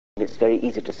it's very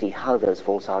easy to see how those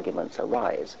false arguments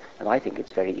arise, and I think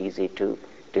it's very easy to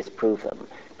disprove them.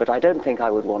 But I don't think I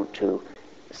would want to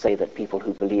say that people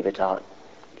who believe it are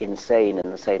insane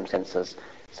in the same sense as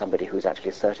somebody who's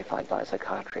actually certified by a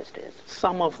psychiatrist is.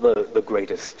 Some of the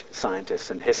greatest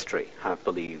scientists in history have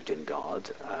believed in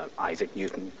God. Isaac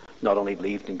Newton not only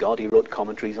believed in God, he wrote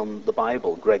commentaries on the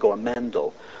Bible. Gregor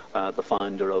Mendel, the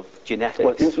founder of genetics.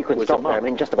 Well, you could stop there. I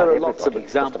mean, just about there are everybody. Lots of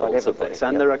examples of this,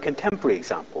 and there are contemporary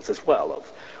examples as well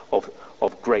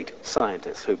of great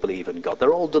scientists who believe in God.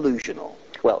 They're all delusional.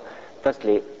 Well,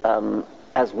 firstly,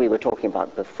 as we were talking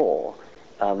about before,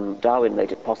 Darwin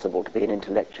made it possible to be an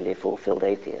intellectually fulfilled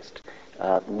atheist.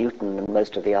 Newton and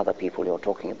most of the other people you're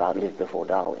talking about lived before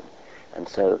Darwin. And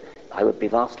so I would be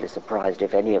vastly surprised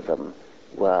if any of them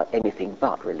were anything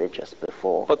but religious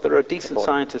before. But there are decent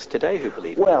scientists today who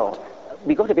believe in Well, God.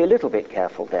 we've got to be a little bit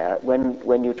careful there.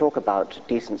 When you talk about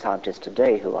decent scientists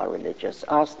today who are religious,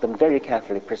 ask them very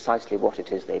carefully precisely what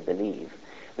it is they believe.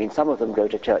 I mean, some of them go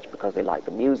to church because they like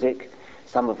the music.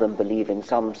 Some of them believe in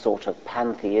some sort of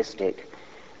pantheistic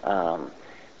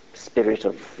spirit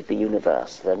of the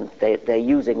universe. Then they're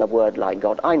using a word like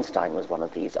God. Einstein was one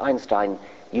of these. Einstein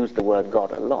used the word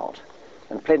God a lot.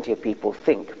 And plenty of people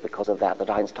think, because of that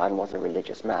Einstein was a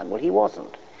religious man. Well, he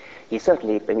wasn't. He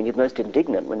certainly, I mean, he was most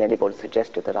indignant when anybody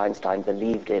suggested that Einstein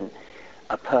believed in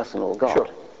a personal God. Sure.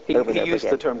 He used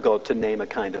the term God to name a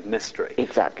kind of mystery.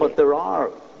 Exactly. But there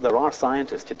are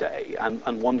scientists today,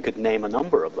 and one could name a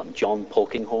number of them. John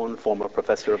Polkinghorne, former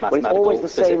professor of mathematical well, it's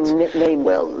always the physics. Same name.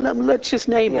 Well, let's just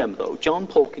name him, though. John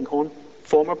Polkinghorne,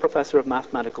 former professor of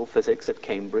mathematical physics at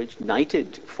Cambridge,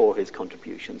 knighted for his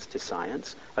contributions to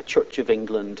science, a Church of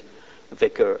England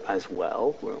vicar as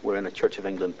well. We're in a Church of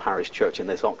England parish church in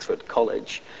this Oxford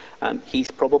college.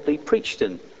 He's probably preached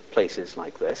in places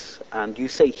like this, and you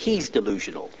say he's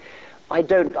delusional.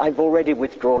 I've already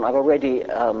withdrawn, I've already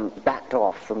backed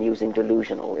off from using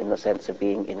delusional in the sense of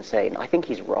being insane. I think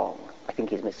he's wrong. I think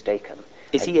he's mistaken.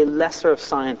 Is he a lesser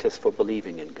scientist for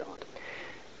believing in God?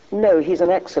 No, he's an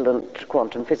excellent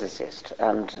quantum physicist,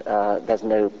 and there's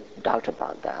no doubt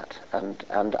about that.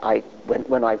 And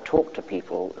when I talk to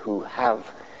people who have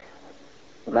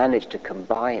managed to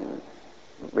combine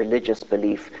religious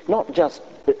belief, not just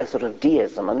a sort of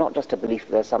deism, and not just a belief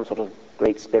that there's some sort of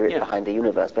great spirit behind the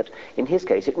universe, but in his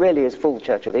case it really is full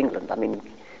Church of England. I mean,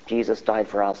 Jesus died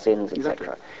for our sins,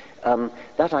 etc. Exactly.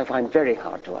 That I find very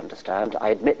hard to understand. I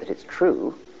admit that it's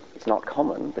true. It's not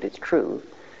common, but it's true.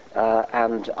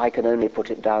 And I can only put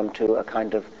it down to a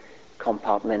kind of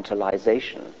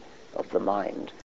compartmentalization of the mind.